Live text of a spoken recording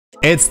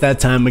It's that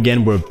time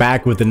again. We're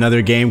back with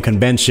another game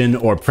convention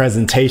or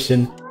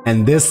presentation,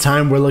 and this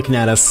time we're looking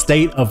at a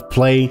State of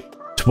Play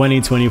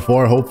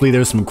 2024. Hopefully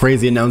there's some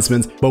crazy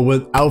announcements, but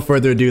without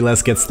further ado,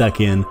 let's get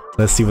stuck in.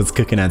 Let's see what's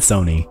cooking at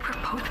Sony. We're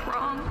both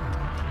wrong.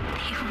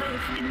 They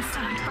live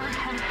inside our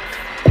heads.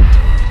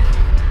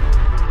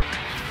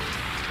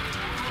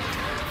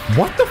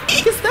 What the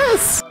f is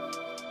this?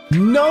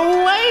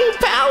 No way!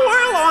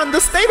 Power on the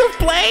State of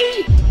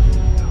Play!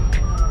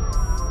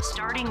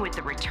 Starting with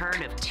the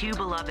return of two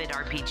beloved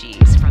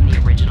RPGs from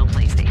the original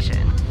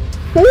PlayStation.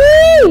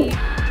 Woo!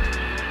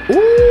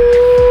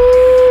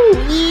 Ooh!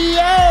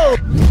 Yo!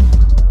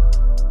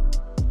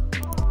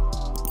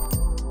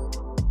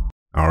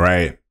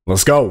 Alright,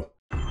 let's go.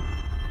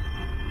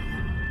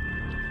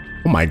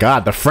 Oh my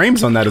god, the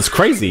frames on that is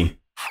crazy.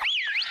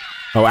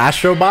 Oh,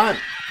 Astrobot?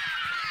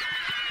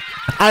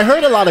 I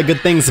heard a lot of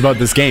good things about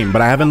this game,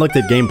 but I haven't looked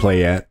at gameplay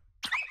yet.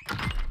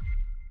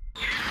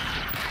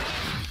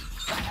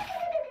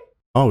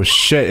 Oh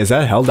shit, is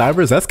that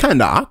Helldivers? That's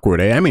kinda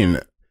awkward, eh? I mean,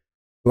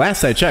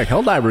 last I checked,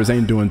 Helldivers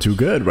ain't doing too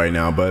good right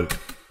now, but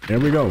here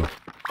we go.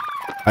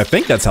 I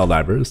think that's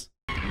Helldivers.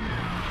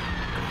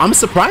 I'm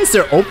surprised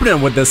they're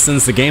opening with this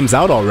since the game's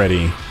out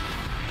already.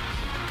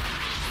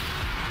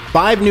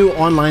 5 new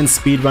online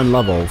speedrun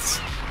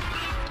levels.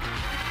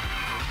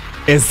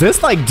 Is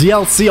this like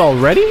DLC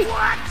already?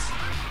 What?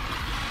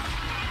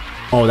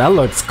 Oh, that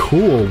looks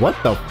cool. What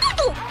the?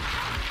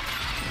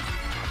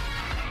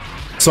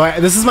 So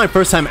this is my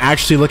first time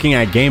actually looking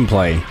at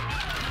gameplay.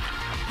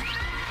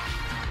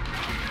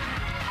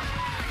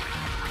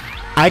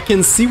 I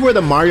can see where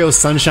the Mario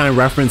Sunshine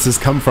references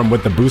come from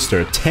with the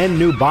booster. 10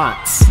 new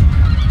bots.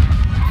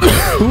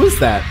 Who is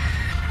that?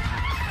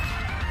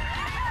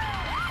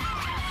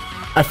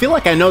 I feel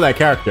like I know that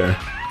character.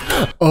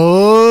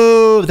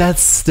 Oh,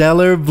 that's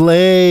Stellar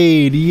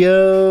Blade.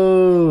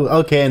 Yo.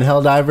 Okay, and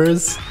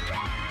Helldivers.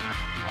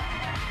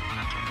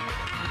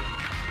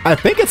 I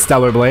think it's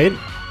Stellar Blade.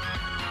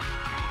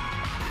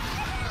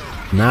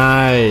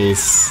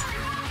 Nice.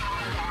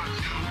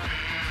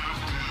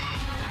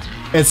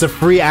 It's a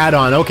free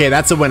add-on. Okay,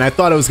 that's a win. I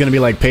thought it was gonna be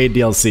like paid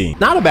DLC.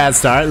 Not a bad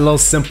start. A little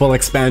simple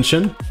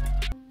expansion.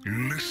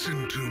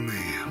 Listen to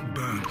me,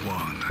 burnt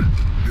one.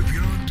 If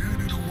you're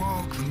intended to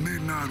walk the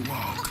midnight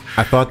walk,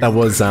 I thought that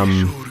was sure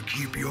to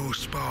keep your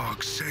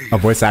spark safe. a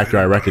voice actor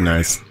I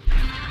recognize.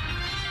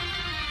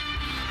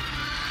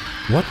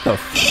 What the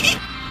f?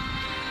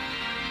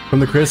 From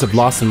the creators of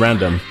Lost and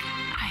Random.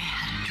 I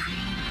had a dream.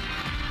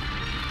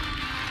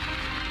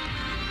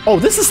 Oh,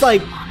 this is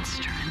like,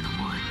 Monster in the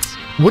woods.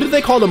 what did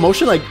they call the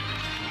motion? Like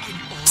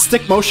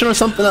stick motion or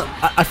something?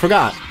 I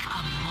forgot. A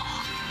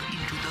moth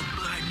into the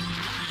burning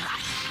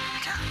light.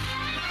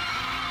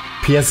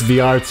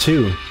 PSVR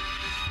 2.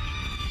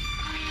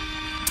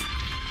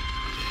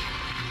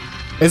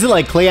 Is it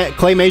like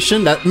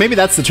claymation? That maybe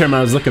that's the term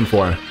I was looking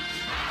for.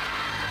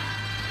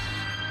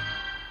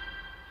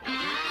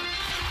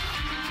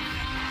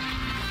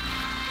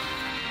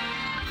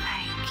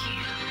 Thank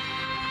you.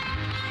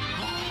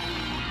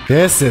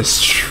 This is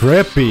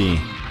trippy.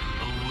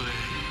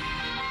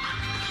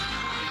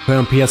 Play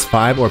on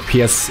PS5 or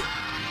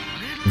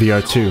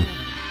PSVR 2. You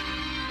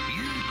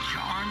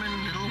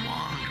charming little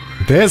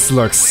wanderer. This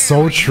looks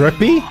so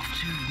trippy. Off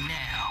to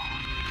now.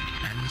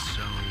 And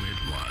so it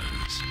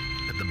was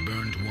that the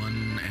burnt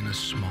one and a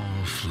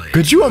small flame.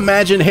 Could you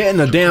imagine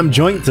hitting a damn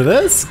joint to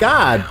this?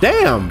 God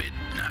damn.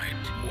 Midnight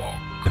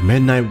walk. The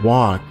Midnight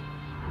Walk.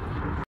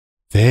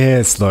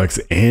 This looks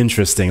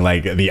interesting.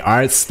 Like the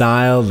art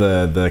style,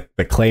 the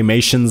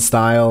claymation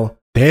style.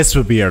 This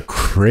would be a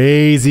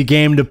crazy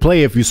game to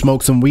play if you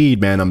smoke some weed,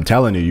 man. I'm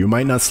telling you, you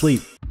might not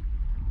sleep.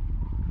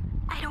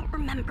 I don't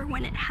remember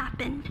when it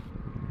happened,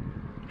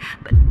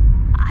 but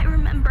I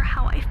remember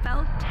how I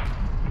felt.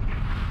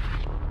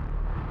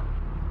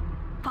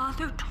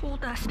 Father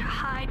told us to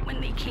hide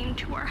when they came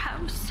to our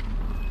house.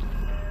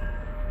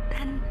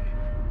 Then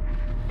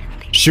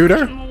they Shooter?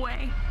 took him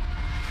away.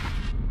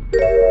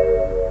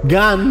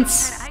 Guns.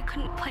 Said I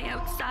couldn't play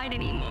outside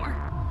anymore.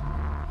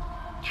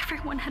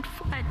 Everyone had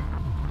fled.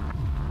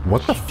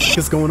 What the f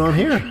is going on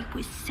here? He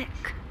was sick,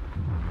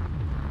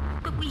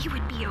 but we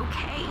would be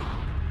okay.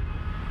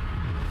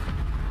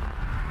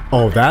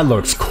 Oh, that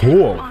looks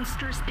cool.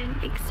 Monsters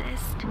didn't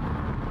exist.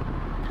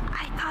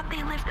 I thought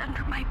they lived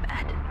under my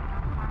bed.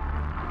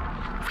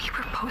 We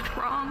were both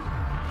wrong.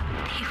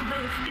 They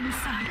lived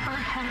inside our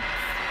heads.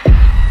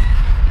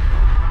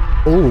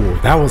 Oh,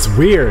 that was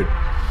weird.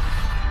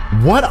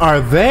 What are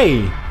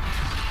they?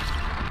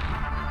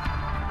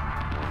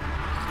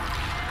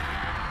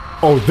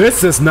 Oh,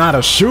 this is not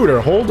a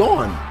shooter. Hold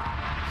on.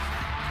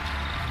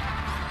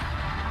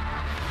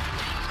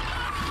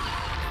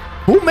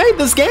 Who made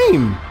this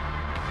game?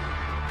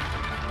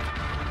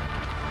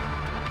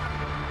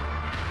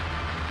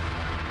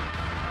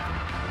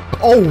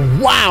 Oh,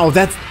 wow.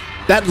 That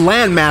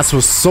landmass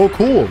was so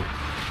cool.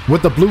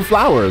 With the blue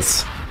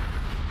flowers.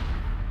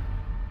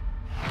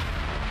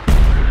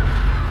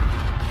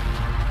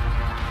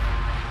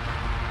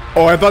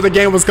 Oh, I thought the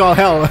game was called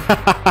Hell.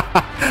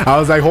 I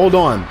was like, hold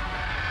on.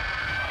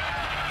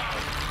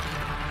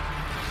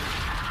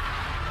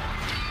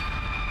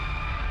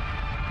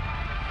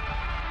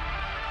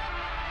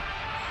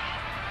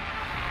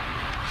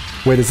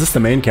 Wait, is this the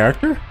main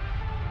character?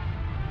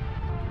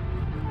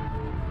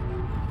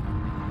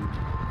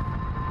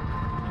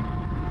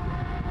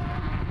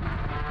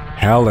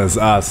 Hell is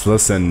us.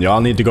 Listen,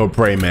 y'all need to go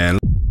pray, man.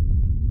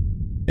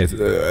 It's,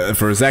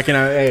 for a second,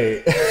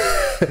 hey.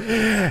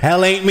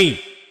 Hell ain't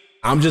me.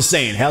 I'm just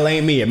saying, hell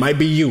ain't me. It might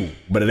be you,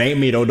 but it ain't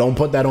me. Don't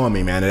put that on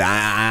me, man.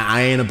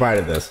 I ain't a part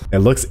of this. It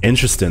looks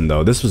interesting,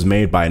 though. This was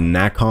made by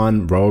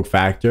Nakon Rogue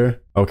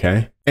Factor.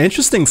 Okay.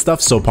 Interesting stuff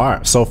so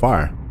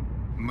far.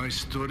 My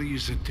story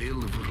is a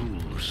tale of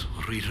rules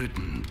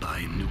rewritten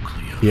by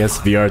nuclear. Yes,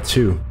 VR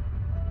 2.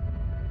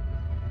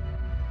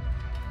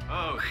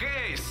 Oh,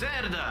 hey,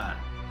 Serda.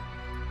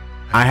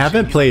 I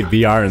haven't played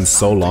VR in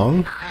so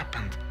long.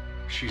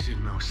 She's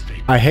in no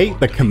state. I hate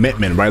the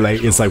commitment, right?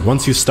 Like, it's like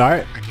once you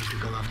start,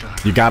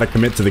 you gotta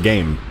commit to the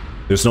game.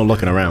 There's no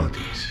looking around.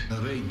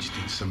 Arranged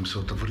in some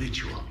sort of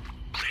ritual.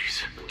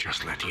 Please,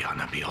 just let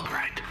Yana be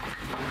alright.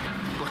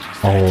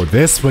 Oh,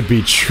 this would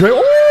be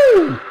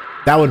Ooh!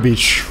 That would be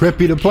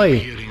trippy to play.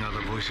 Hearing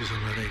other voices on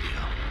the radio.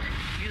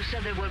 You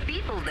said there were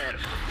people there.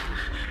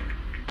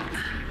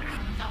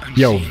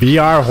 Yo,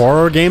 VR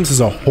horror games is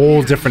a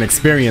whole different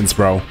experience,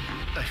 bro.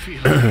 I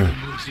feel like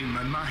I'm losing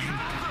my mind.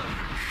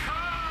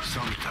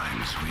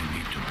 Sometimes we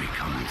need to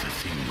become the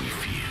thing we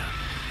fear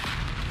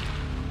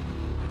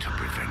to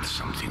prevent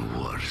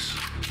something worse.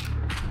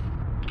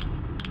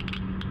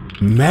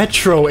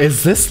 Metro,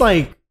 is this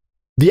like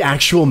the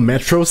actual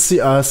Metro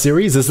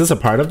series? Is this a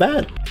part of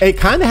that? It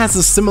kind of has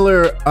a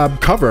similar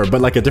cover, but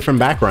like a different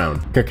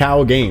background.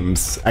 Cacao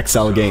Games,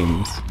 XL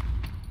Games.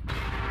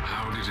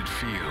 How did it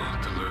feel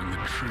to learn the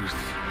truth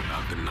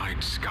about the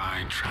night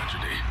sky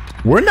tragedy?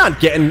 We're not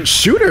getting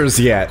shooters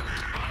yet.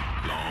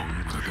 Long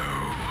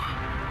ago,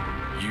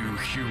 you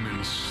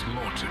humans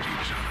slaughtered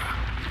each other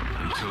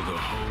until the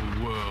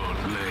whole world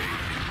lay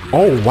in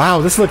ruin. Oh wow,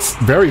 this looks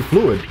very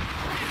fluid. And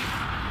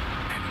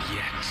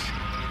yet,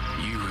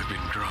 you have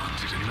been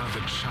granted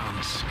another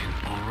chance in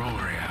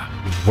Aurora.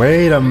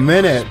 Wait a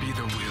minute. Be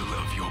the will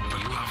of your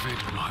beloved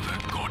mother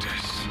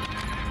goddess.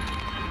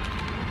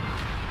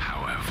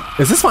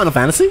 However, Is this Final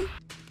Fantasy?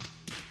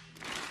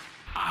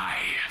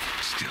 I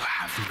still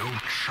have no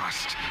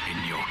trust in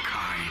your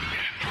kind.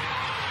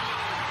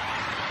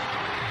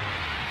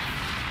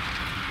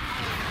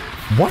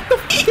 What the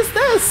f is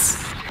this?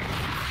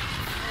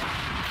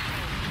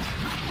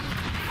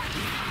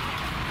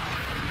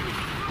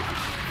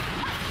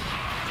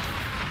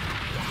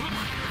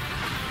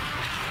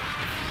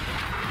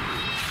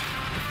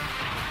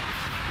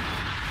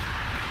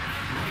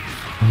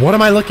 What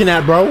am I looking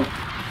at, bro?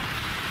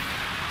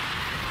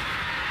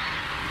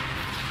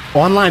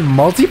 Online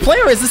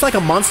multiplayer? Is this like a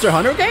Monster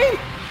Hunter game?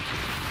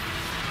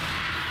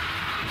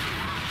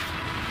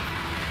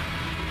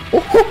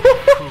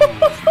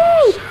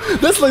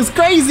 This looks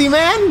crazy,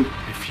 man!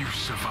 If you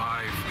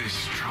survive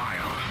this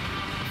trial,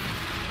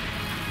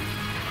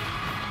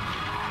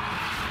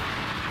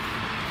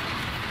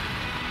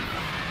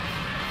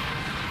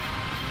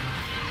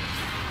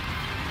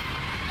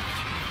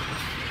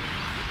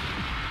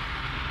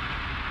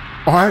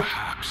 Arc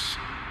perhaps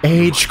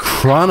Age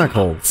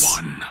Chronicles.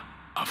 one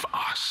of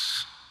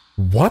us.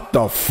 What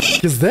the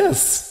f is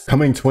this?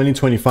 Coming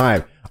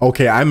 2025.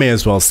 Okay, I may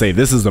as well say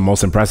this is the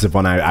most impressive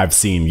one I've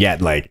seen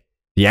yet. Like,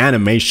 the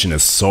animation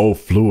is so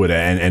fluid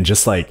and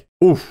just like,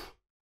 oof.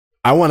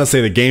 I want to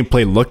say the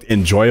gameplay looked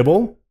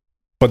enjoyable,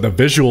 but the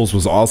visuals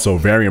was also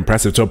very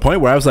impressive to a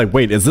point where I was like,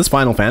 wait, is this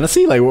Final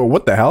Fantasy? Like,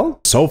 what the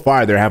hell? So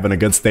far, they're having a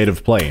good state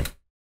of play.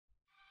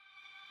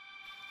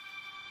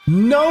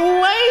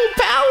 No way,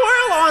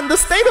 Power on the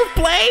state of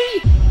play?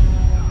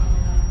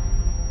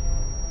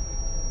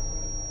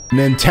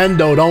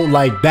 Nintendo don't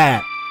like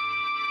that.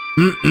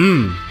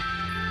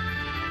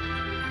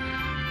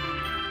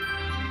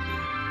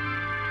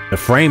 The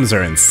frames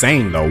are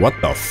insane though. What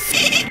the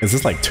f? Is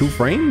this like 2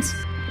 frames?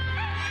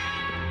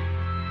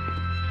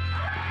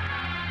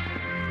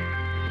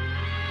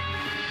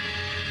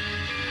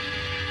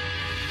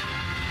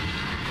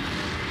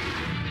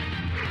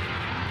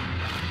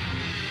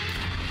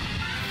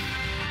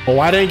 Oh,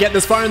 I didn't get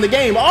this far in the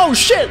game. Oh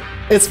shit!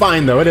 It's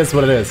fine though. It is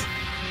what it is.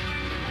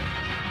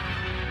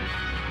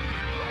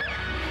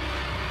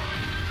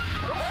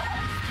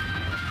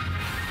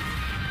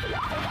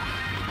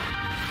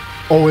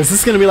 Oh, is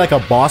this gonna be like a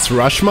boss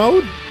rush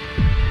mode?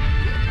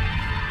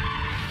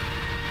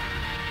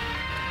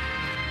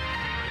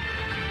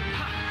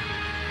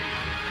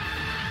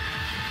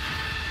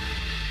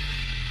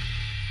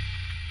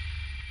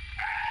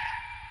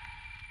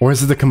 Or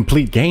is it the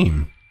complete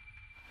game?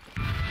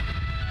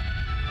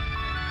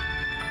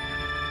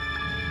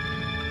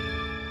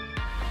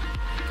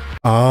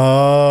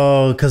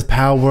 Oh, because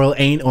Power World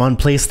ain't on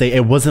PlayStation.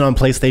 It wasn't on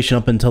PlayStation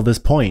up until this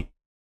point.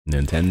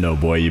 Nintendo,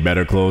 boy, you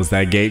better close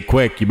that gate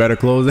quick. You better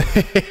close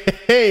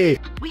it.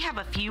 We have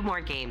a few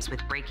more games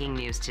with breaking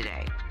news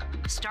today,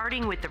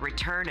 starting with the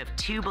return of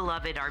 2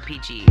 beloved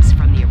RPGs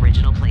from the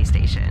original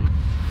PlayStation.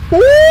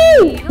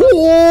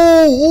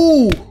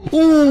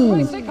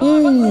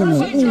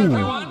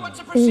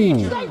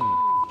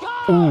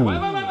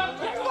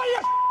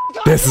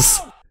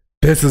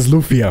 This This is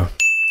Lufia.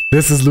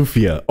 This is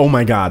Lufia. Oh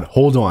my god,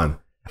 hold on.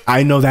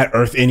 I know that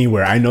Earth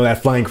Anywhere. I know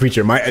that flying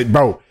creature.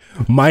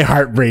 My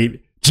heart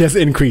rate just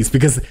increased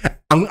because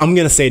I'm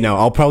gonna say now,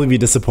 I'll probably be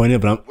disappointed,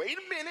 but wait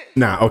a minute.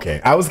 Nah,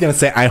 okay. I was gonna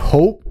say, I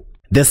hope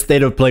this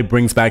state of play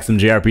brings back some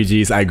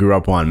JRPGs I grew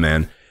up on,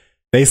 man.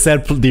 They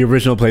said the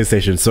original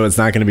PlayStation, so it's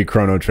not gonna be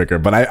Chrono Trigger,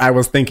 but I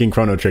was thinking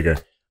Chrono Trigger.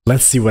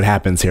 Let's see what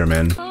happens here,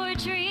 man.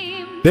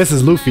 This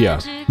is Lufia.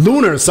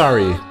 Lunar,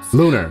 sorry.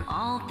 Lunar.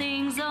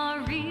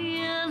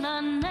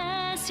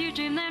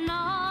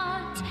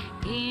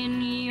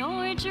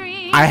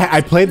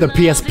 I played the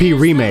PSP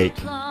remake.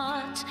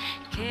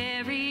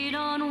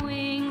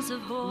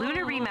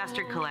 Lunar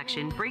Remastered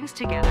Collection brings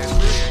together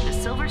Lunar, the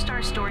Silver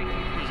Star story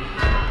complete,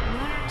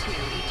 Lunar 2,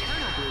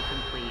 Eternal Blue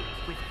complete,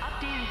 with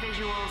updated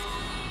visuals,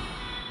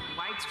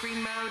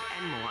 widescreen mode,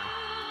 and more.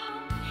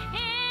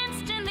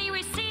 Instantly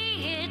we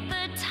see it,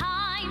 the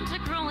time to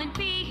grow and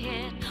be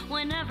it,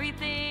 when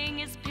everything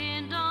is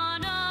pinned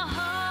on a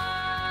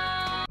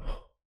hook.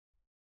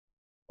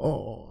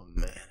 Oh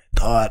man,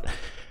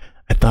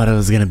 I thought it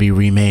was gonna be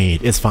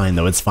remade. It's fine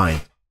though, it's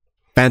fine.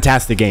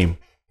 Fantastic game.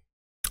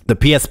 The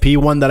PSP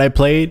one that I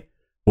played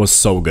was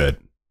so good.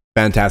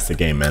 Fantastic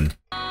game, man.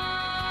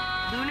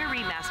 Lunar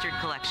Remastered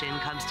Collection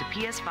comes to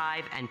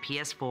PS5 and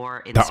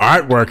PS4 in the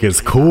artwork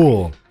is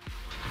cool.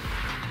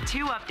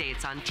 2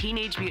 updates on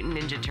Teenage Mutant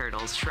Ninja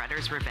Turtles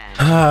Shredder's Revenge.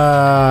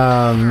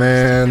 Ah,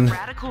 man. The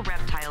Radical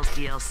Reptiles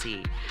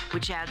DLC,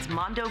 which adds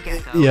Mondo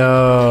Gecko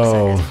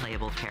Yo. as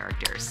playable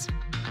characters.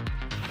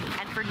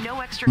 And for no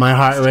extra my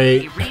cost, heart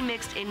rate. a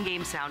remixed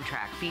in-game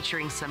soundtrack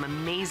featuring some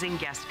amazing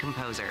guest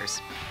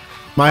composers.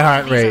 My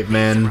heart rate,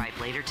 man. Arrive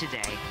later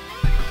today.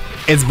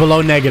 It's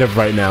below negative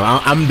right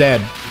now. I'm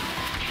dead.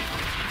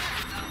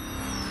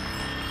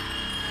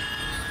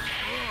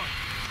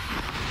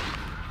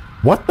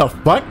 What the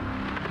fuck?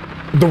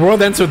 The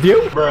world ends with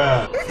you?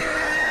 Bruh.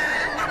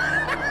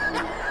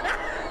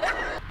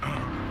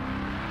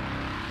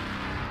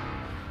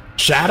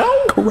 Shadow?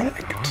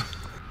 Correct.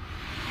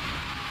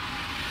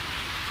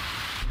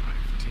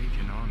 I've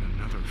taken on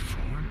another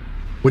form?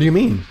 What do you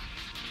mean?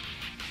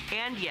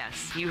 And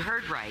yes, you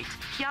heard right.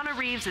 Keanu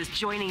Reeves is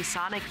joining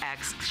Sonic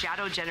X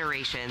Shadow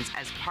Generations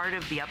as part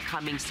of the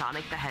upcoming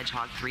Sonic the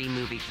Hedgehog 3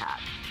 movie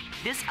pack.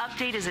 This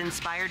update is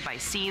inspired by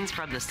scenes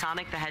from the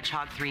Sonic the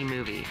Hedgehog 3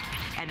 movie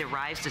and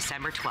arrives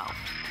December 12th.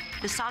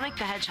 The Sonic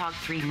the Hedgehog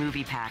 3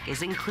 movie pack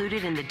is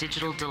included in the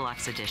Digital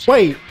Deluxe Edition,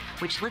 Wait.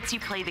 which lets you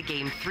play the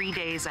game 3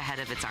 days ahead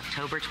of its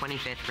October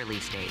 25th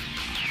release date.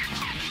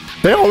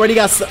 They already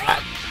got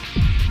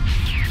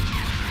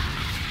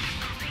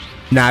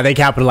Nah, they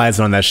capitalized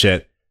on that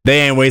shit.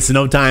 They ain't wasting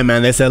no time,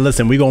 man. They said,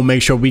 listen, we gonna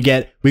make sure we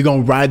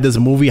gonna ride this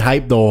movie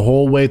hype the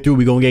whole way through.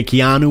 We gonna get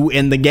Keanu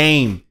in the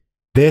game.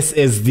 This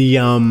is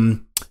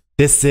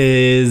this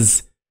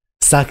is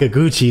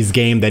Sakaguchi's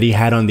game that he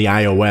had on the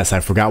iOS. I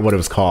forgot what it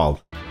was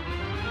called.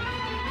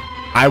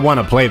 I want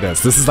to play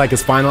this. This is like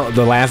his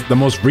the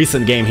most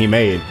recent game he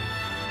made.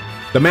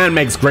 The man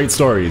makes great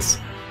stories.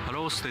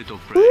 Hello, State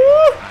of Play.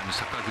 I'm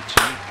Sakaguchi,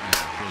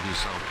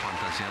 producer of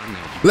Fantasy and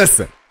Neo.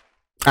 Listen,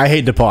 I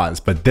hate to pause,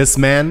 but this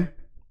man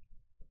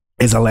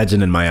is a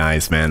legend in my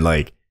eyes, man.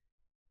 Like,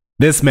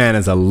 this man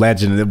is a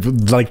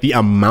legend. Like, the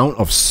amount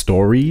of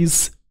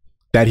stories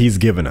that he's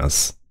given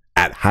us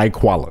at high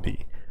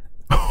quality.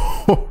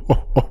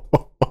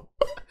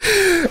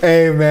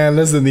 Hey, man,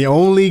 listen, the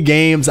only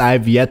games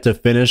I've yet to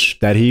finish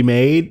that he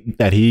made,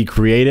 that he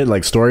created,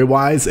 like,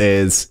 story-wise,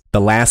 is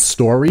The Last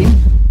Story.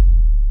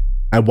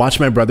 I watched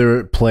my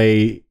brother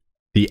play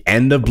the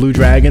end of Blue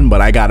Dragon, but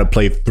I gotta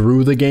play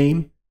through the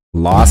game.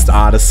 Lost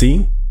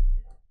Odyssey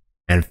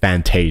and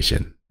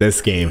Fantasian. This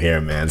game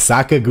here, man.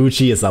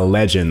 Sakaguchi is a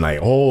legend. Like,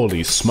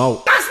 holy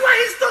smoke. That's why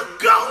he's the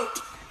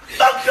GOAT!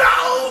 The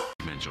GOAT!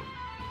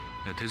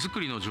 手作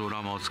りのジオ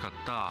ラマを使っ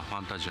たフ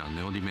ァンタジアン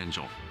ネオディメンジ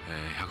ョン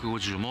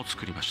150も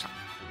作りました。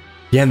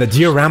 Yeah, and the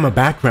diorama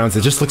backgrounds,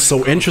 it just looks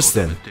so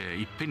interesting.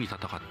 いっぺんに戦っ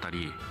た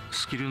り、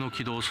スキルの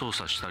起動操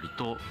作したり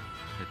と、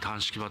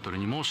単式バトル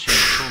にもシー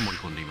ンを盛り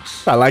込んでいま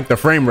す。 I like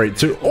the frame rate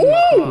too.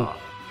 Oh!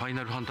 ファイ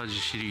ナルファンタジー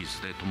シリー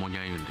ズで共に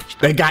歩んでき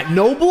た。 They got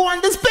Noble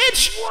on this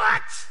bitch?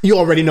 What? You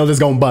already know this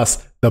gonna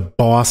bust. The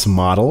boss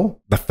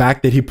model, the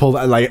fact that he pulled,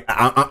 like,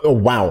 oh,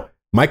 wow.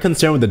 My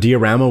concern with the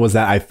diorama was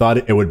that I thought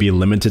it would be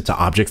limited to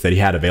objects that he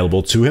had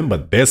available to him,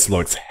 but this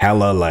looks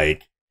hella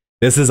like,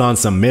 this is on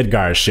some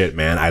Midgar shit,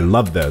 man. I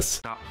love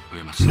this.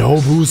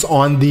 Nobu's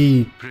on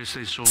the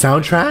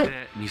soundtrack?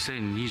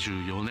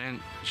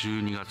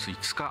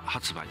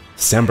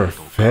 December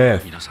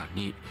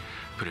 5th.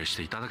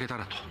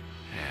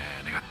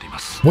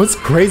 What's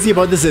crazy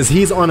about this is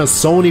he's on a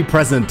Sony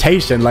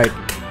presentation, like,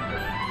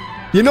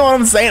 you know what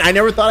I'm saying? I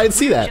never thought I'd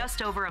see that.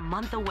 Just over a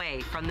month away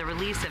from the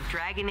release of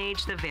Dragon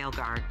Age: The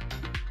Veilguard.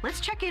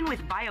 Let's check in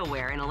with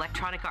BioWare and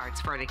Electronic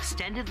Arts for an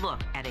extended look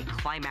at a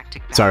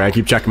climactic battle. Sorry, I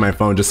keep checking my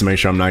phone just to make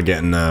sure I'm not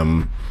getting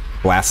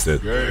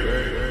blasted.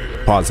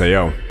 Pause, hey,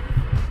 yo.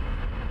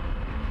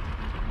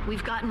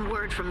 We've gotten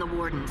word from the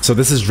wardens. So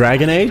this is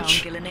Dragon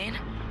Age?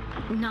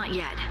 Not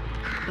yet,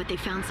 but they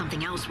found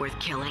something else worth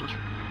killing.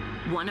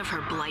 One of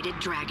her blighted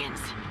dragons.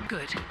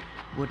 Good.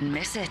 Wouldn't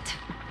miss it.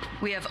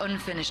 We have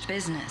unfinished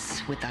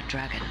business with that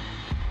dragon.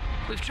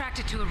 We've tracked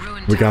it to a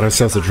ruined We got tower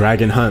ourselves a nearby.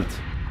 dragon hunt.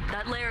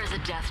 That lair is a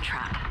death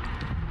trap.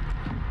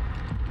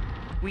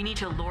 We need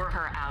to lure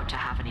her out to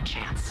have any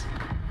chance.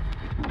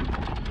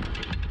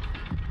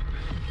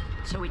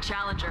 So we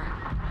challenge her,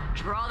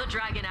 draw the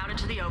dragon out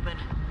into the open,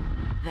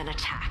 then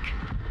attack.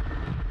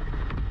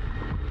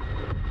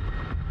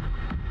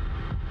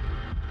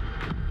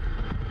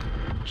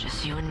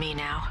 Just you and me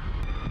now.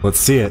 Let's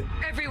see it.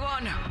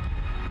 Everyone,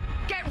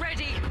 get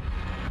ready.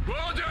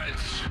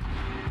 Orders!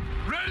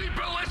 Ready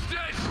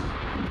ballistas!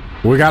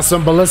 We got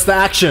some ballista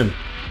action.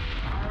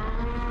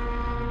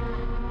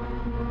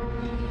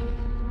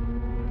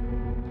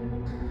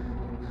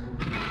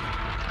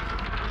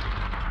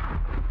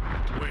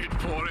 Wait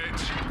for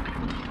it.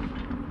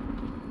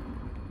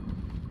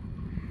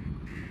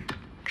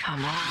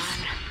 Come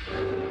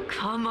on.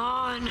 Come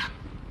on.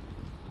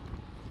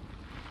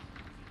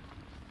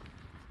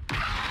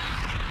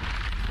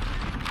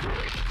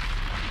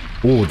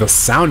 Ooh, the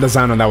sound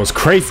design on that was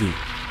crazy.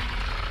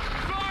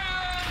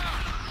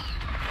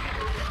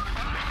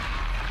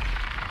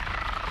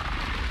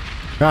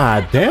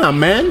 God damn,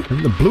 man.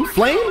 The blue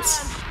flames?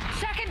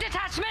 Second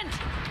detachment,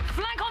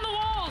 flank on the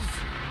walls.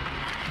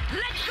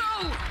 Let's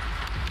go.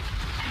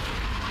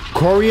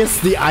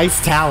 Corius the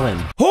Ice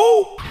Talon.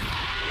 Who?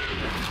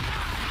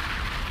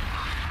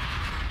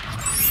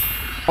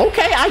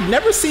 Okay, I've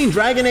never seen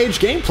Dragon Age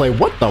gameplay.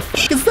 What the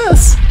fuck is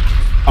this?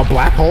 A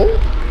black hole?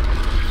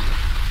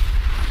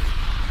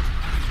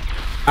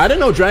 I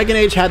didn't know Dragon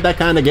Age had that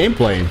kind of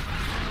gameplay.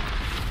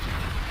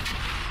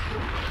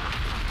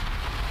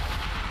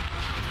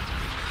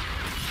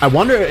 I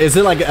wonder, is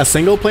it like a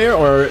single player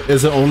or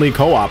is it only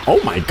co-op?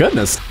 Oh my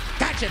goodness.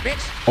 Gotcha,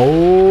 bitch.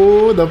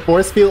 Oh, the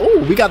force field.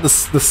 Oh, we got the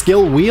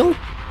skill wheel.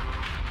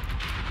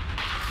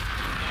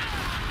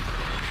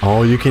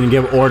 Oh, you can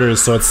give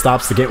orders so it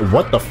stops the game.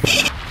 What the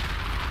f?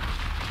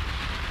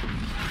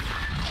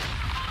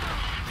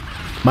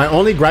 My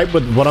only gripe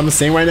with what I'm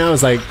saying right now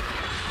is like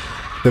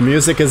the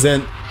music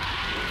isn't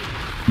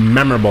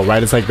memorable,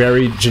 right? It's like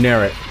very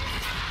generic.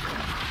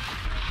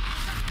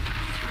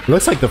 It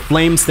looks like the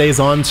flame stays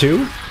on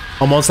too.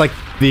 Almost like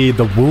the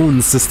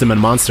wound system in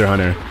Monster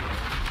Hunter.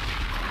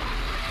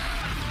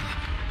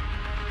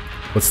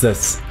 What's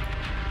this?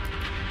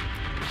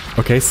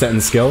 Okay, setting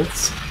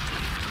skills.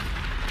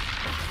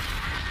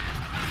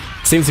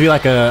 Seems to be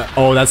like a...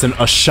 Oh, that's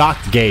a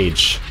shocked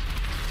gauge.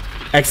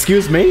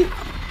 Excuse me?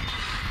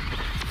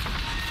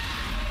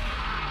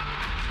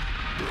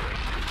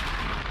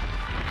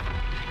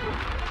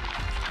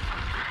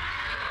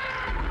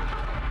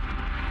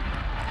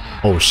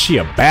 Oh, she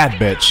a bad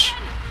bitch.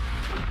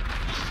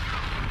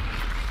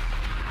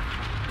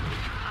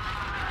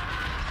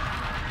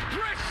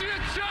 Press the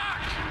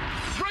attack!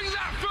 Bring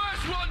that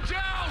first one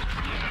down!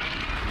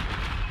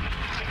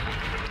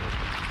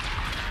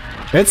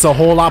 It's a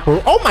whole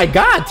opera. Oh my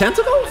god,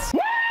 tentacles?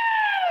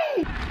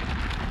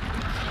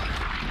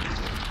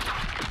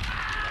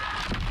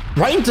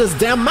 Right into his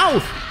damn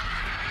mouth.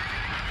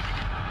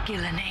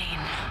 Gillenane.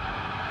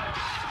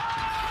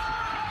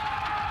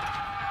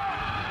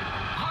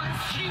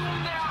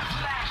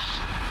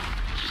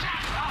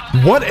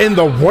 What in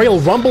the Royal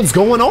Rumble's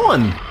going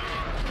on? Your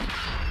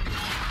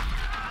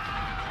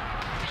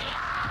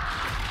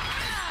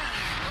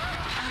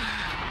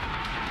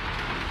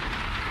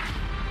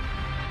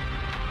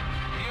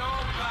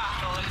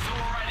battle is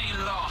already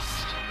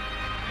lost.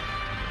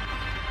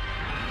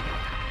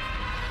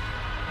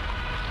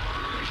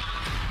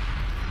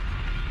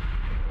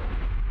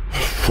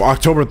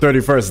 October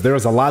 31st, there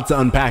was a lot to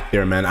unpack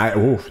there, man.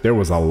 There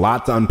was a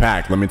lot to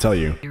unpack, let me tell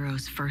you.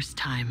 Hero's first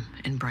time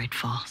in Bright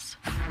Falls.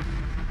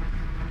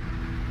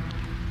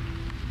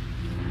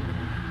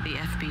 The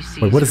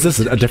FBC. Wait, what is this?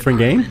 A different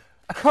game?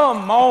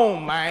 Come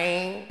on,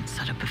 man.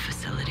 Set up a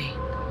facility.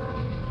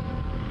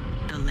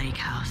 The lake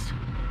house.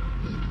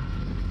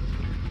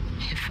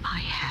 If I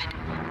had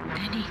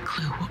any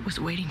clue what was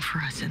waiting for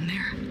us in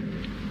there,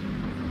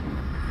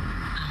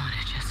 I would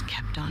have just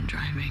kept on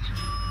driving.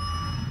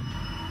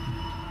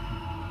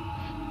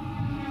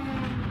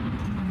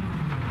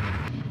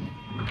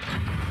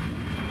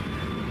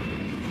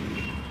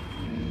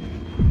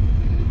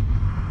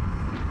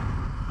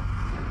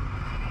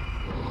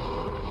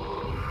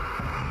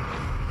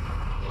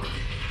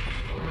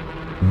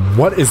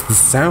 What is the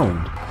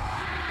sound?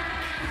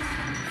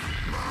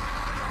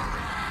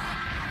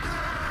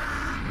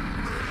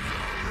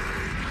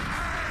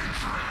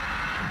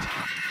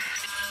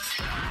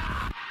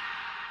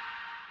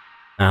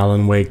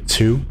 Alan Wake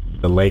 2,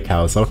 The Lake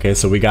House. Okay,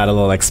 so we got a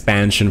little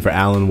expansion for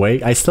Alan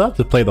Wake. I still have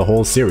to play the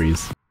whole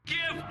series. Give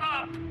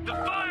up the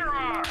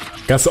firearm!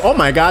 Oh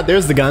my god,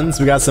 there's the guns.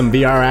 We got some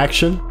VR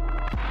action.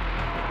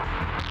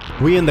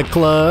 We in the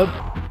club.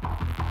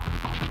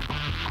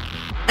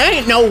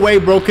 Ain't no way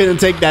bro couldn't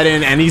take that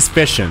in, and he's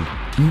fishing.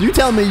 You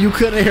tell me you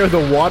couldn't hear the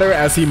water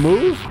as he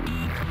moved?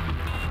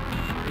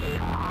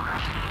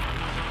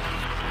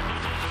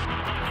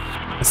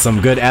 Some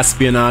good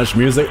espionage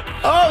music.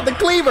 Oh, the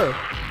cleaver!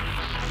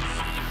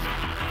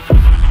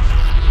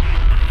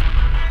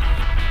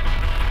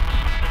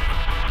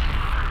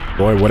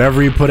 Boy,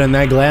 whatever you put in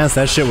that glass,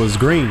 that shit was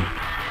green.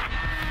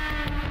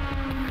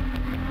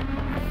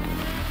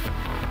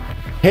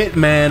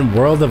 Hitman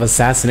World of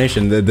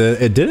Assassination.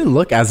 It didn't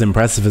look as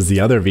impressive as the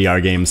other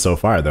VR games so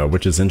far, though,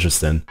 which is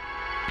interesting.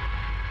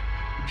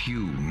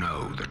 Few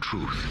know the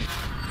truth.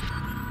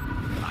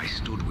 I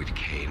stood with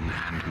Cain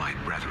and my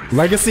brethren.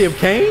 Legacy of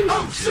Cain?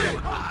 Oh, shit.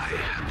 I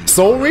have the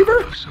Soul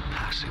Reaver? of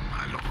surpassing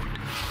my lord.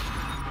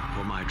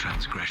 For my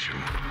transgression,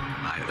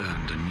 I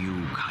earned a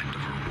new kind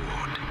of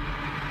reward.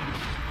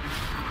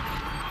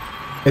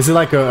 Is it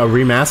like a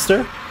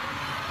remaster?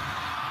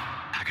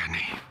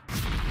 Agony.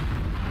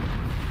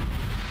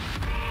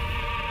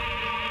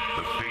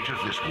 The fate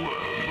of this world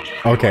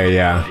was Okay,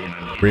 yeah.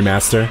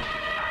 Remaster.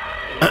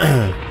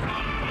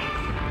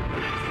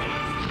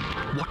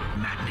 What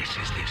madness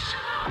is this?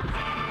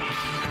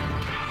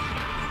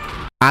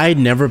 I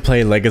never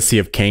played Legacy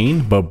of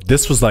Kain, but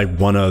this was like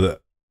one of the,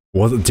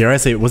 dare I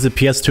say, was it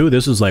PS2?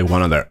 This was like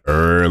one of the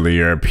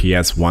earlier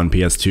PS1,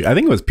 PS2. I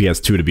think it was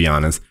PS2 to be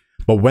honest.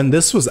 But when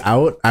this was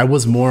out, I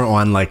was more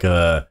on like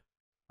a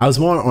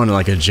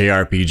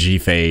JRPG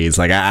phase.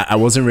 Like I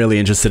wasn't really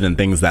interested in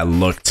things that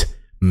looked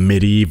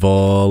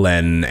medieval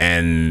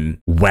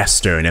and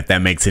Western, if that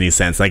makes any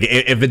sense. Like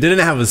if it didn't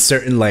have a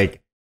certain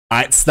like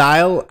art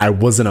style, I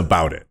wasn't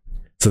about it.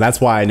 So that's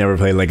why I never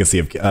played Legacy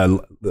of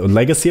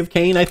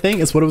Kain, I think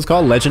is what it was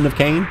called. Legend of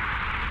Kain?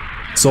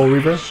 Soul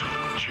Reaver?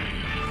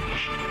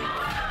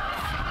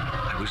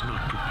 I was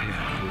not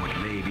prepared for what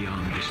lay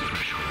beyond this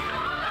threshold.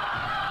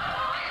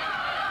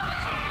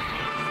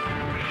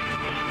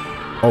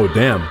 Oh,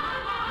 damn.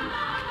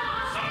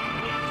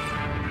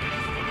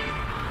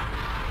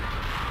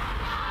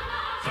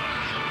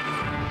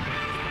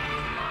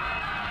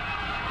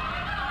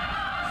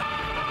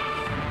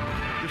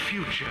 The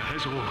future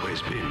has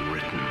always been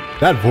written.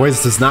 That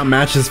voice does not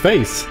match his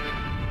face.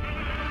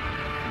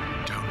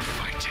 Don't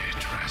fight it,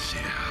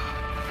 Raziel.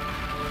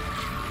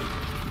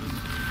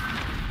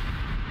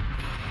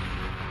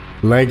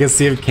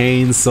 Legacy of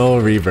Kain,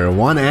 Soul Reaver,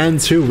 1 and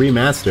 2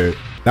 remastered.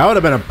 That would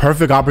have been a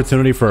perfect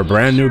opportunity for a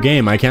brand new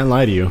game, I can't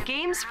lie to you.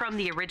 Games from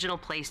the original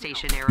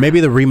PlayStation era. Maybe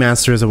the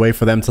remaster is a way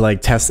for them to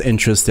like test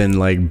interest and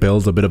like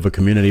build a bit of a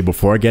community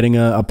before getting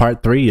a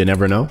part 3, you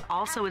never know.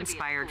 Also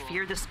inspired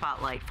Fear the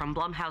Spotlight from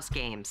Blumhouse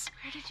Games.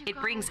 It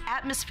brings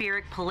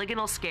atmospheric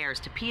polygonal scares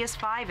to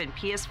PS5 and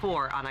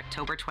PS4 on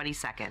October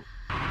 22nd.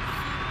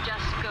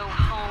 Just go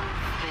home,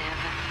 Viv.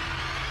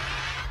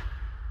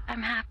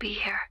 I'm happy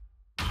here.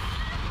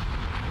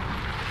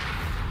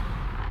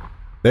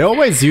 They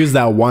always use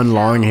that one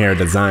long hair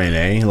design,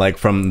 eh? Like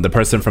from the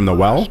person from the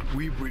well?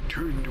 We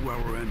return to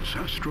our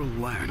ancestral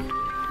land,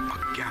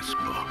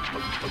 Agaspa.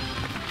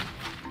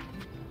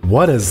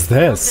 What is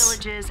this?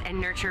 Villages and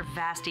nurture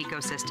vast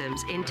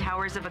ecosystems in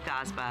Towers of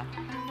Agasba.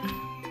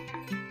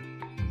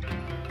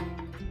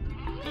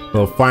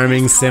 Little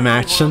farming sim The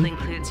action. world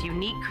includes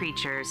unique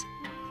creatures,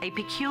 a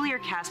peculiar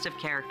cast of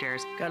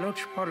characters,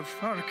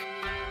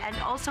 and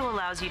also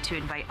allows you to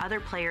invite other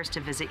players to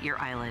visit your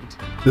island.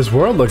 This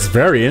world looks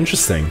very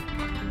interesting.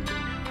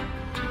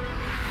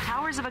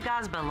 Towers of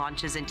Agasba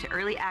launches into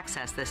early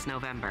access this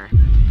November.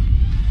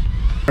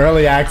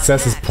 Early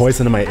access is Next,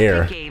 poison in my Epic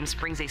ear. Games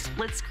brings a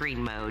split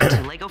screen mode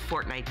to LEGO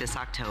Fortnite this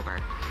October.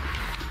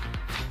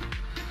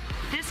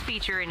 This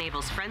feature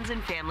enables friends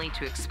and family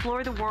to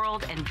explore the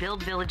world and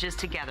build villages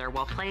together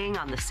while playing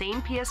on the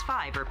same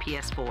PS5 or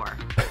PS4.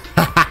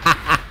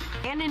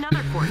 And in other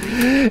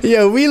Fortnite.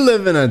 Yeah, we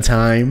live in a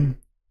time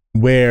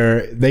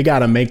where they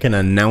gotta make an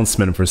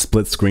announcement for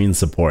split screen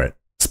support.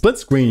 Split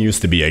screen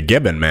used to be a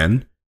given,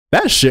 man.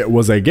 That shit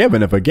was a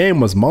given. If a game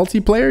was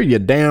multiplayer, you're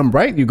damn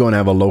right you're gonna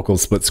have a local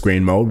split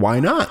screen mode. Why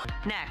not?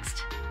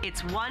 Next,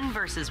 it's 1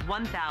 versus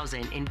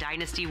 1,000 in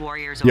Dynasty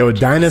Warriors. Yo, Origins.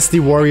 Dynasty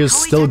Warriors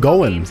Holy still Temple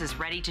going. Games is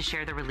ready to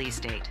share the release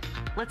date.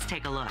 Let's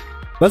take a look.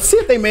 Let's see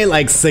if they made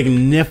like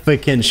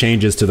significant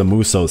changes to the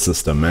Muso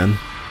system, man.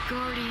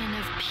 Guardian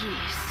of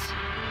peace.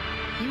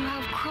 You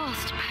have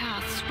crossed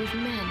paths with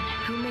men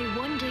who may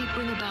one day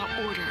bring about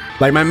order.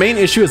 Like my main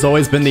issue has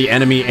always been the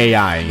enemy You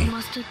AI.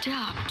 must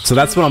adapt. So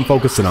that's what I'm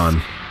focusing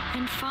on.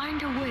 And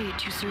find a way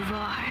to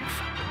survive.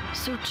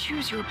 So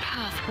choose your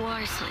path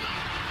wisely.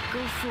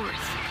 Go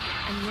forth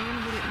and learn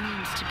what it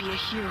means to be a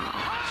hero.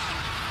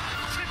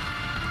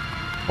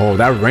 Oh,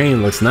 that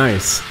rain looks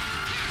nice.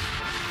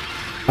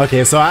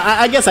 Okay, so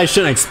I guess I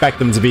shouldn't expect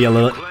them to be a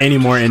little any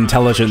more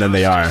intelligent than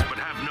they are. But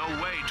have no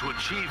way to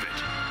achieve it.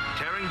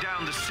 Tearing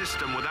down the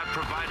system without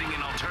providing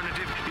an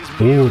alternative is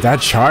Ooh, that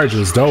charge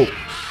was dope.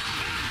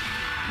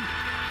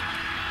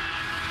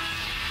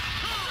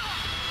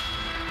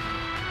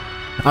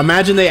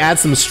 Imagine they add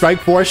some Strike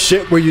Force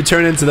shit where you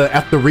turn into the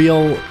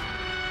ethereal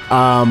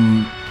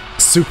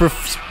super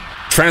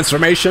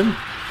transformation.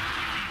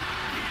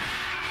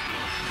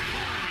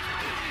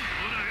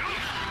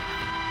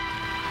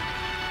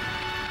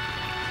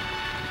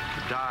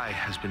 The die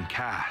has been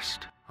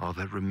cast. All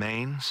that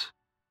remains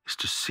is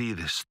to see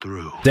this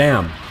through.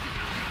 Damn.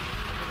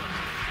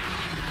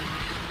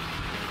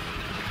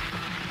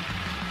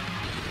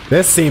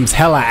 This seems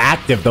hella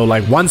active though.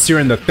 Like once you're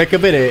in the thick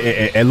of it,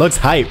 it looks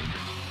hype.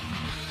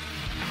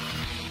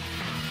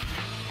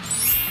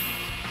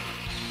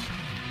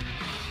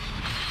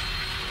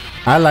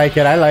 I like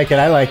it. I like it.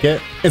 I like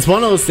it. It's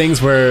one of those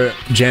things where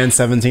Jan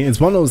 17, it's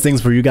one of those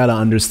things where you got to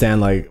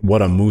understand like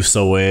what a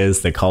muso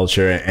is, the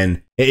culture,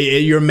 and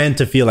you're meant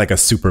to feel like a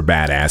super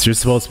badass. You're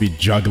supposed to be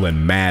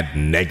juggling mad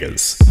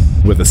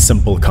niggas with a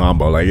simple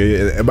combo. Like,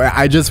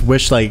 I just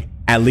wish like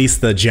at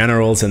least the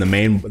generals and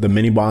the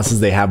mini bosses,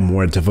 they have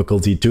more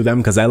difficulty to them,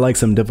 because I like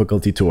some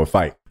difficulty to a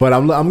fight. But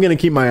I'm gonna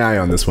keep my eye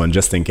on this one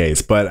just in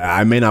case. But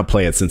I may not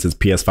play it since it's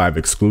PS5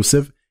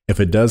 exclusive. If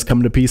it does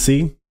come to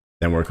PC,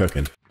 then we're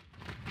cooking.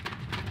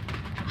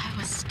 I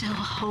was still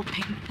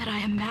hoping that I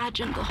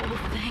imagined the whole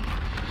thing.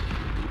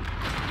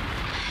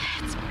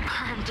 It's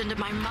burned into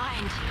my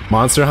mind.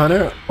 Monster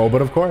Hunter? Oh,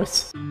 but of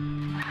course.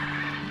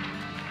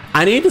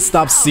 I need to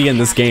stop seeing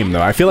this game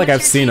though. I feel like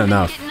I've seen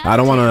enough. I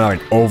don't want to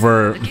like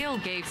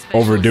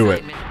overdo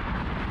it.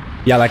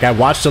 Yeah, like I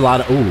watched a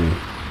lot of. Ooh,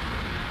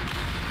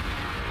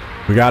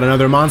 we got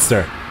another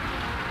monster.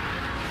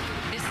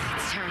 This is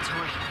its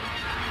territory,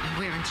 and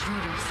we're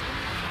intruders.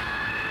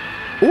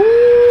 Ooh,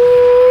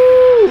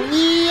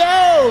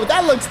 yo,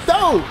 that looks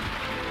dope.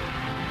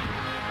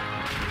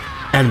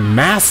 And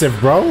massive,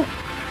 bro.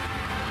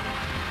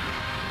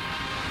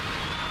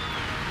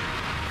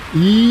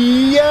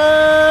 Yo,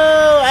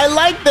 I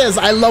like this.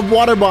 I love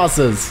water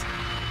bosses.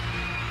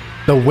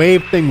 The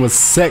wave thing was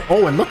sick.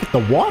 Oh, and look at the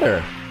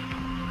water.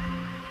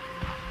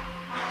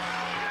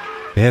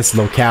 This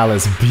locale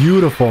is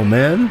beautiful,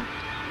 man.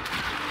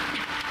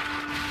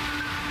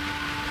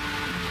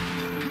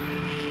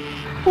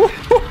 Look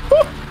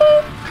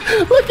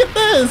at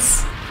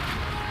this.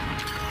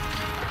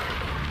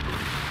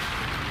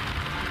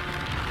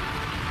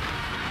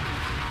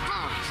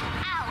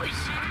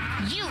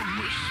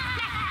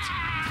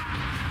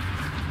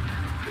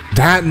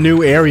 That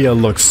new area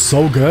looks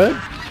so good.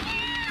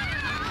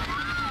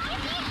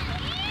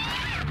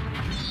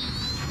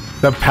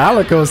 The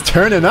Palico's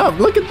turning up.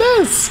 Look at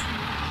this.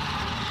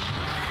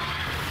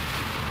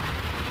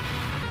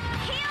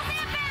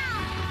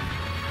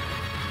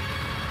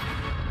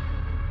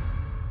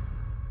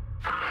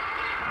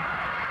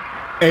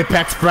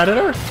 Apex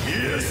Predator?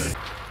 Yes.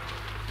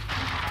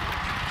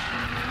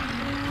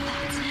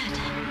 That's it.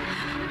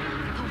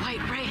 The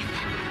White Wraith.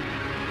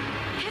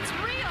 It's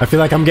real. I feel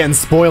like I'm getting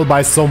spoiled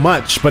by so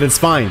much, but it's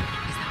fine. Is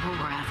that what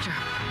we're after?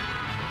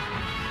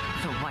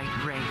 The White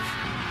Wraith.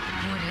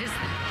 What is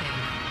that thing?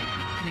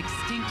 An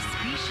extinct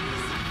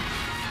species.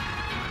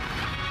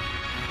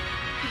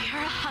 You're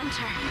a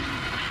hunter.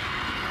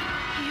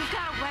 You've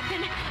got a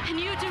weapon and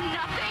you do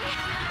nothing.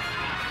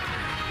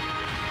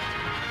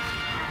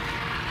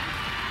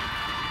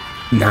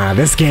 Nah,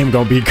 this game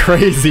gonna be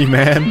crazy,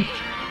 man. And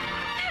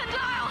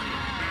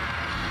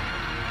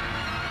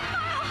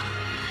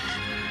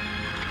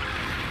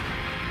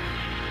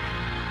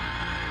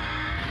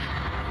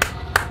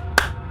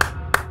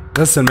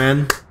Listen,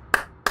 man.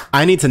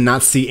 I need to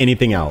not see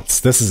anything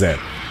else. This is it.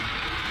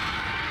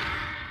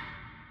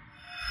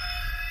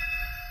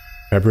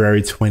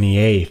 February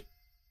 28th.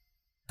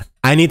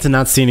 I need to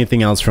not see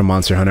anything else from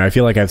Monster Hunter. I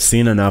feel like I've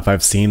seen enough.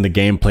 I've seen the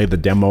gameplay, the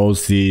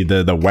demos,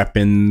 the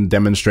weapon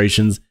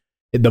demonstrations.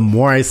 The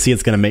more I see,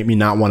 it's going to make me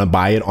not want to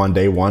buy it on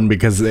day one,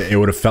 because it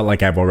would have felt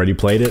like I've already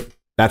played it.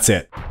 That's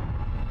it.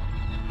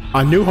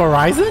 A New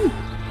Horizon?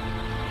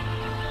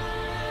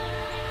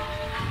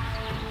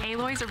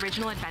 Aloy's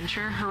original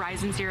adventure,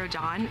 Horizon Zero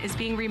Dawn, is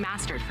being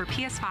remastered for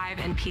PS5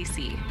 and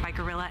PC by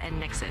Guerrilla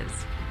and Nixes.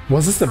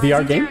 Was this a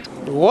VR game?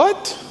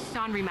 What?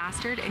 Dawn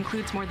Remastered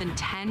includes more than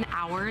 10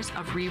 hours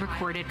of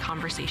re-recorded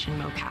conversation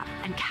mocap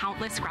and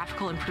countless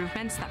graphical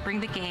improvements that bring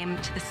the game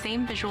to the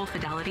same visual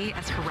fidelity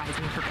as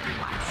Horizon Forbidden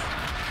West.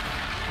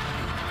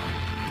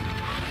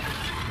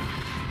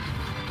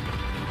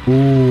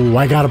 Ooh,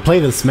 I gotta play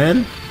this,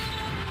 man.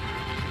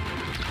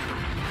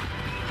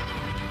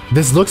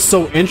 This looks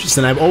so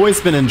interesting. I've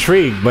always been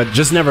intrigued, but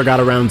just never got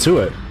around to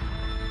it.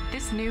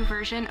 This new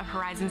version of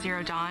Horizon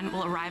Zero Dawn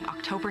will arrive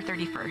October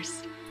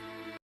 31st.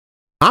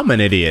 I'm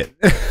an idiot.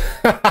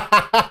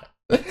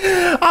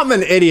 I'm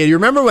an idiot. You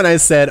remember when I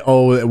said,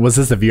 oh, was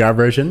this a VR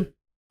version?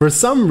 For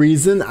some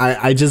reason,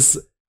 I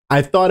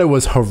thought it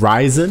was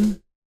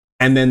Horizon,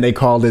 and then they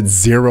called it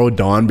Zero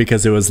Dawn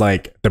because it was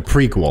like the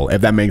prequel,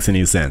 if that makes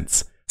any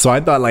sense. So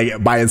I thought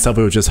like by itself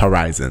it was just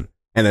Horizon.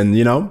 And then,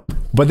 you know,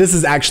 but this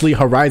is actually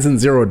Horizon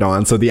Zero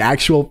Dawn, so the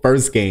actual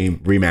first game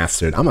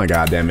remastered. I'm a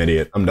goddamn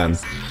idiot. I'm done.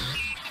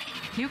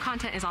 New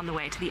content is on the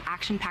way to the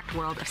action-packed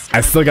world of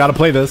I still gotta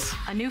play this.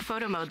 A new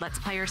photo mode lets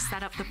players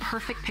set up the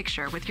perfect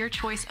picture with your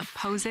choice of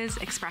poses,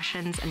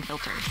 expressions, and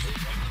filters.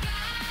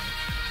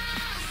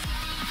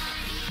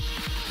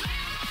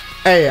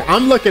 Hey,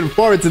 I'm looking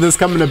forward to this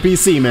coming to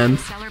PC, man.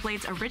 Stellar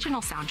Blade's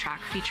original soundtrack,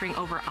 featuring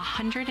over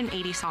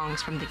 180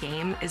 songs from the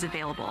game, is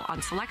available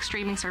on select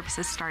streaming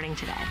services starting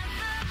today.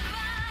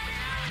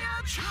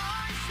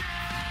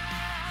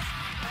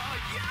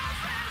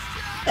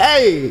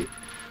 Hey!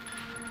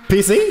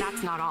 PC? But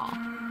that's not all.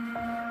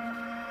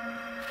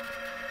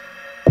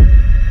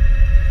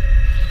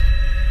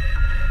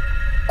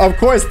 Of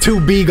course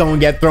 2B gonna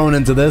get thrown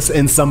into this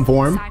in some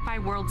form. Sci-fi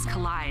worlds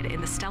collide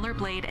in the Stellar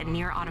Blade and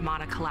Nier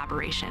Automata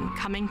collaboration,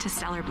 coming to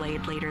Stellar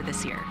Blade later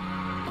this year.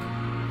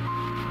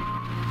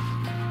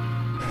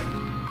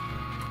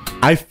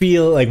 I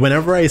feel like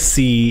whenever I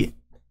see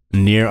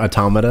Nier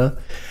Automata,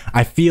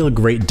 I feel a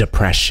great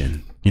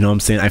depression. You know what I'm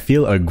saying? I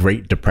feel a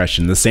great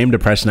depression. The same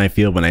depression I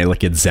feel when I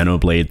look at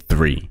Xenoblade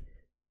 3.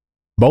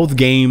 Both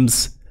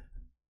games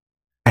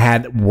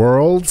had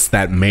worlds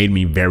that made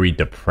me very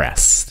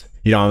depressed.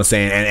 You know what I'm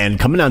saying? And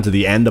coming down to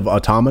the end of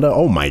Automata,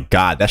 oh my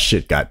god, that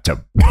shit got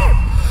that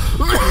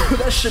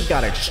shit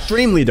got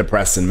extremely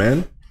depressing,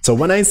 man. So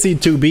when I see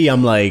 2B,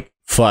 I'm like,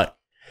 fuck.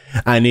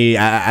 I need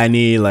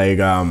like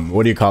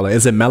what do you call it?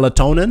 Is it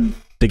melatonin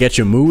to get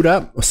your mood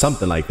up or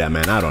something like that,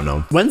 man? I don't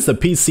know. When's the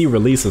PC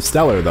release of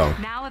Stellar though?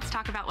 Now let's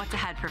talk about what's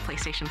ahead for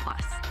PlayStation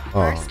Plus.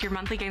 Oh. First, your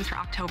monthly games for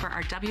October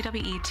are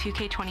WWE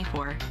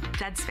 2K24,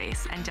 Dead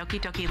Space, and Doki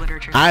Doki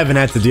Literature. I haven't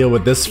had to deal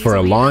with this for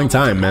a long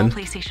time, man.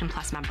 PlayStation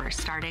Plus members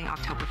starting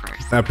October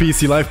 1st. That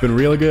PC life been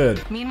real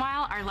good.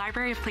 Meanwhile, our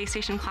library of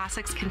PlayStation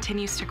classics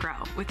continues to grow,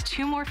 with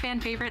 2 more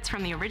fan favorites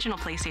from the original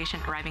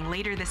PlayStation arriving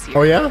later this year.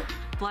 Oh yeah?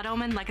 Blood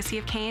Omen: Legacy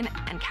of Kain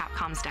and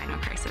Capcom's Dino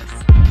Crisis.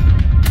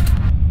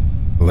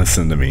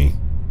 Listen to me.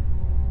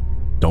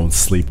 Don't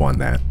sleep on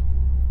that.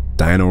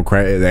 Dino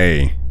Crisis,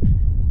 hey.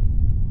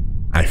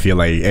 I feel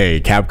like, hey,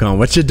 Capcom,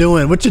 what you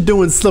doing? What you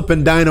doing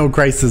slipping Dino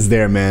Crisis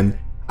there, man?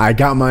 I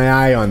got my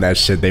eye on that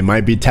shit. They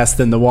might be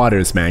testing the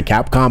waters, man.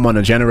 Capcom on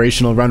a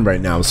generational run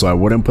right now, so I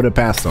wouldn't put it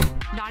past them.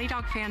 Naughty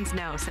Dog fans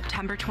know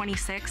September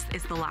 26th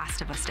is The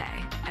Last of Us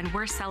Day, and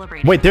we're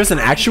celebrating. Wait, there's an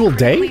actual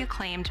day? The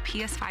acclaimed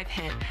PS5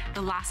 hit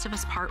The Last of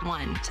Us Part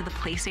 1 to the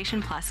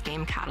PlayStation Plus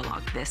game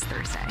catalog this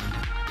Thursday.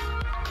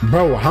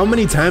 Bro, how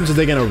many times are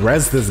they gonna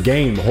res this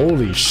game?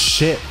 Holy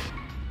shit.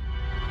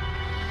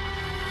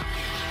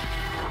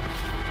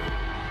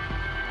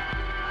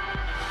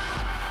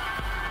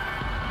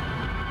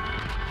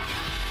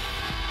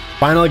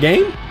 Final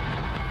game?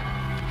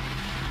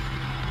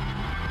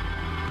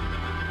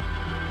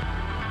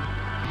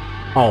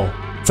 Oh,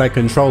 it's like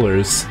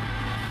controllers.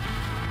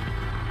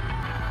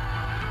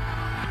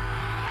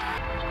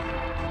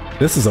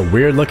 This is a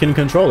weird looking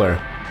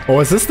controller. Oh,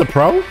 is this the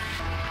Pro?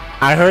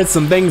 I heard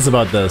some things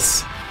about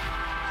this.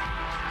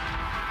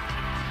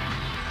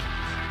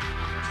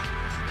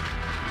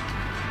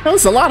 That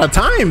was a lot of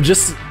time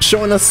just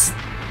showing us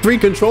 3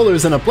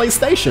 controllers and a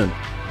PlayStation.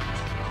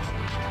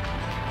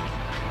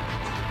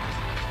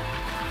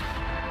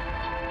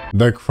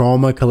 The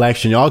Chroma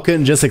collection. Y'all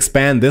couldn't just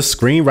expand this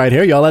screen right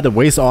here. Y'all had to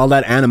waste all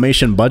that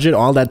animation budget,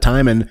 all that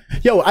time, and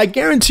yo, I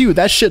guarantee you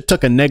that shit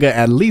took a nigga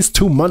at least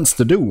 2 months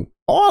to do.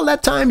 All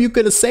that time you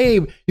could have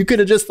saved. You could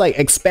have just like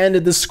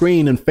expanded the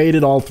screen and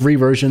faded all 3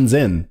 versions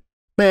in.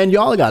 Man,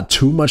 y'all got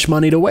too much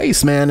money to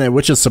waste, man,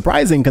 which is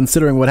surprising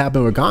considering what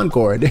happened with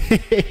Concord.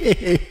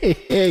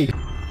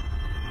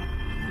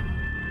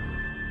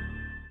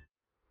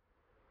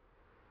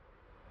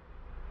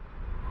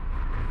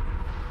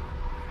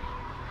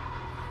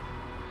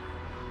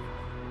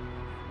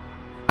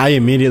 I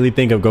immediately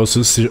think of Ghost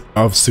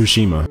of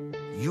Tsushima.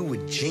 You a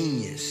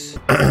genius.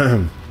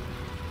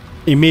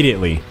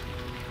 Immediately.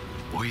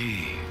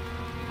 We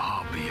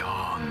are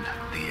beyond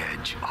the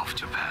edge of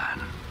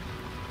Japan.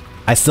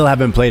 I still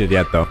haven't played it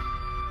yet, though.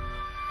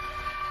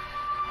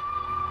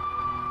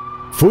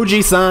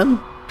 Fuji-san.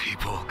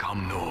 People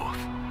come north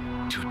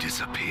to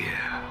disappear.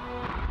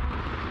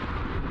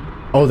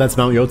 Oh, that's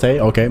Mount Yotei?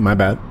 Okay, my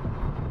bad.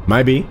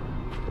 Might be.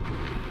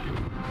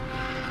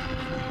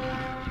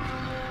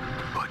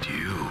 But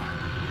you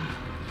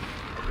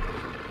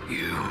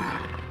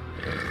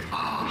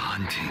are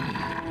hunting.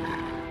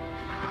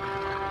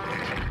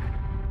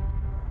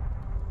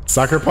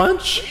 Sucker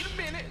Punch? Wait a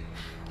minute.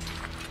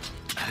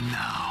 And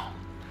now,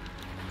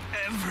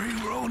 every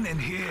Ronin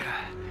here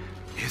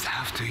is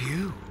after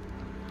you.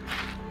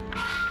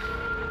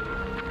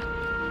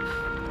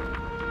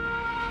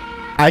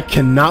 I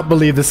cannot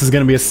believe this is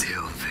gonna be a...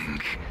 Still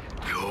think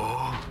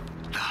you're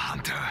the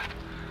hunter?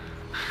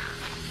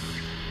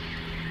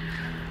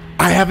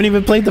 I haven't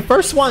even played the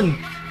first one.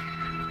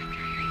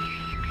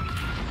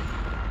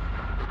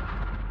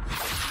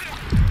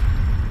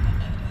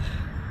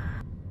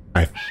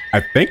 I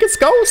think it's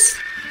Ghost.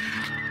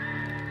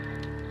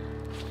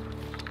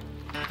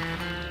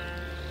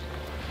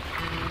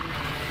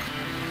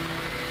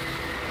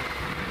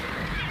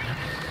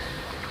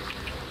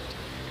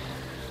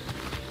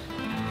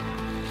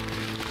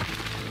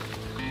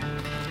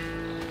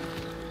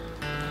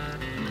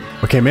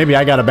 Okay, maybe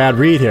I got a bad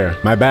read here.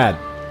 My bad.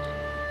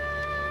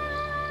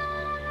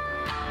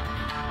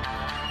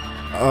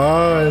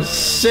 Oh,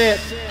 shit.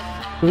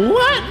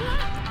 What?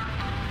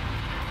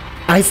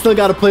 I still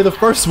gotta play the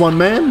first one,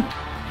 man.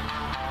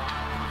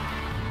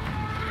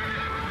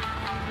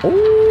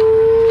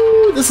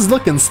 Ooh, this is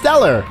looking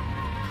stellar.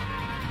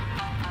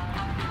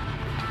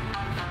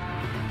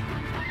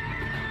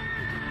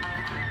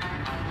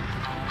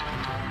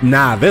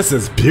 Nah, this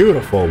is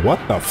beautiful. What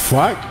the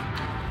fuck?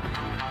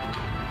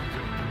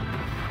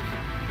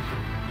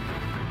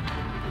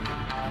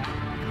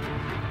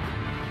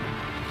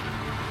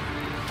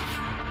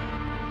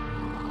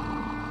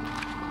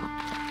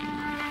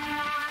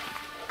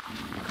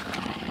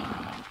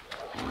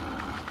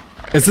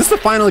 Is this the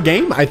final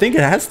game? I think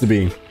it has to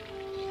be.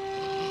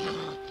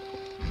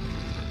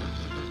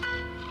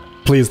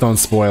 Please don't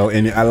spoil.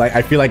 And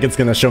I feel like it's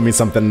gonna show me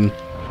something.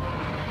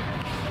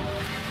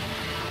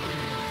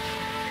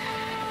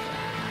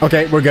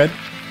 Okay, we're good.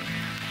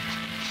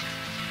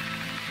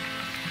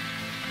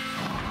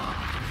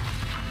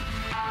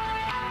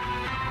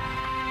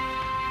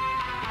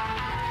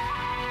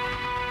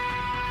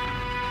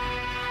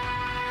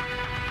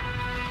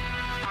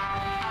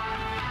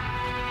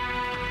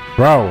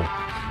 Bro.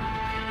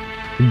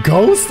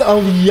 Ghost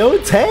of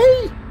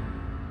Yote?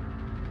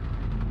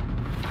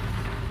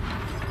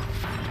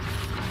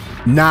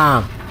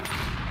 Nah.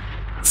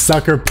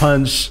 Sucker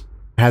Punch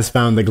has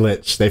found the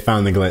glitch. They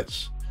found the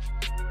glitch.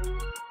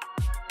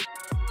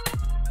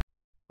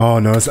 Oh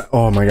no,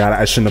 oh my god,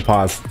 I shouldn't have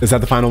paused. Is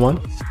that the final one?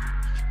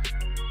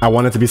 I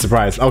wanted to be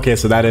surprised. Okay,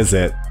 so that is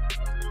it.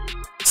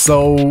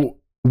 So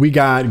we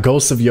got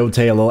Ghost of Yote,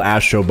 a little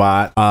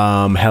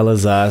Astrobot, Hell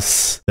Is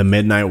Us, The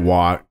Midnight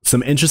Walk,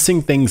 some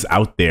interesting things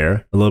out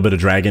there, a little bit of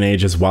Dragon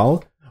Age as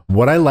well.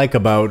 What I like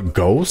about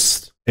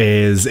Ghost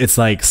is it's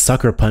like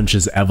Sucker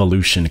Punch's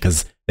evolution,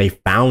 because they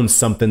found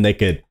something they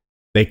could,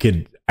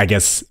 I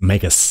guess,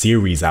 make a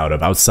series out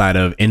of outside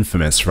of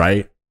Infamous,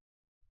 right?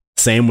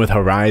 Same with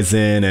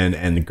Horizon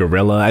and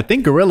Guerrilla. I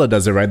think Guerrilla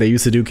does it, right? They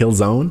used to do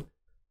Killzone.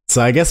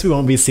 So I guess we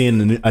won't be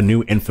seeing a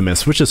new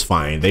Infamous, which is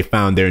fine. They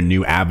found their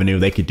new avenue.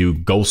 They could do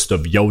Ghost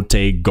of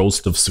Yote,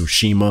 Ghost of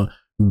Tsushima,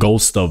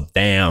 Ghost of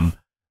Damn,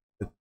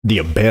 The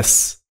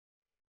Abyss.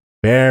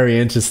 Very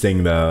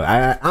interesting, though.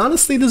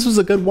 Honestly, this was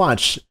a good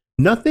watch.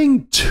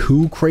 Nothing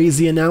too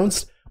crazy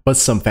announced, but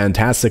some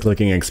fantastic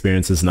looking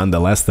experiences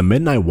nonetheless. The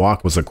Midnight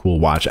Walk was a cool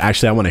watch.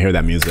 Actually, I want to hear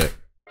that music.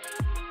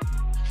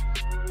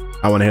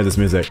 I want to hear this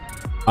music.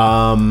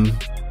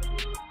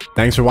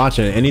 Thanks for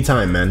watching.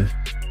 Anytime, man.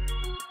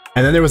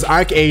 And then there was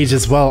Arcade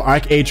as well.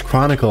 Arcade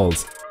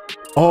Chronicles.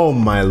 Oh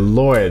my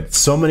lord.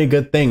 So many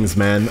good things,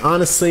 man.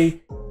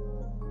 Honestly,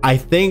 I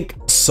think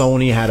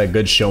Sony had a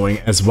good showing,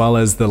 as well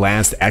as the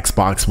last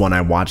Xbox one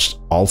I watched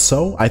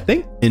also. I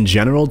think in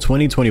general,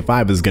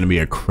 2025 is going to be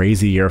a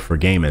crazy year for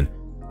gaming.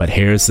 But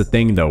here's the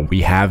thing though.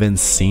 We haven't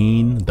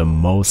seen the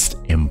most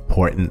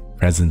important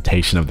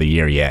presentation of the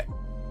year yet.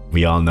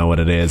 We all know what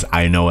it is.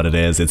 I know what it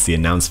is. It's the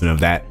announcement of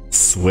that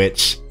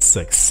Switch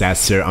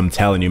successor. I'm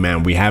telling you,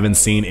 man, we haven't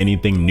seen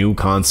anything new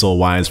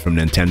console-wise from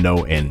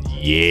Nintendo in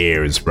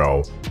years,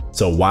 bro.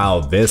 So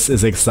while this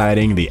is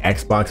exciting, the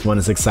Xbox One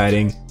is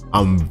exciting,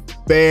 I'm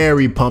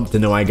very pumped to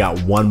know I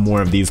got one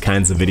more of these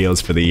kinds of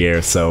videos for the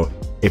year. So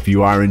if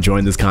you are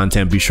enjoying this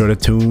content, be sure to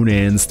tune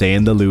in, stay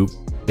in the loop,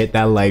 hit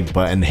that like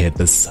button, hit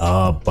the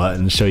sub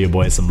button, show your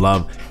boy some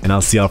love, and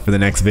I'll see y'all for the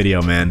next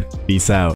video, man. Peace out.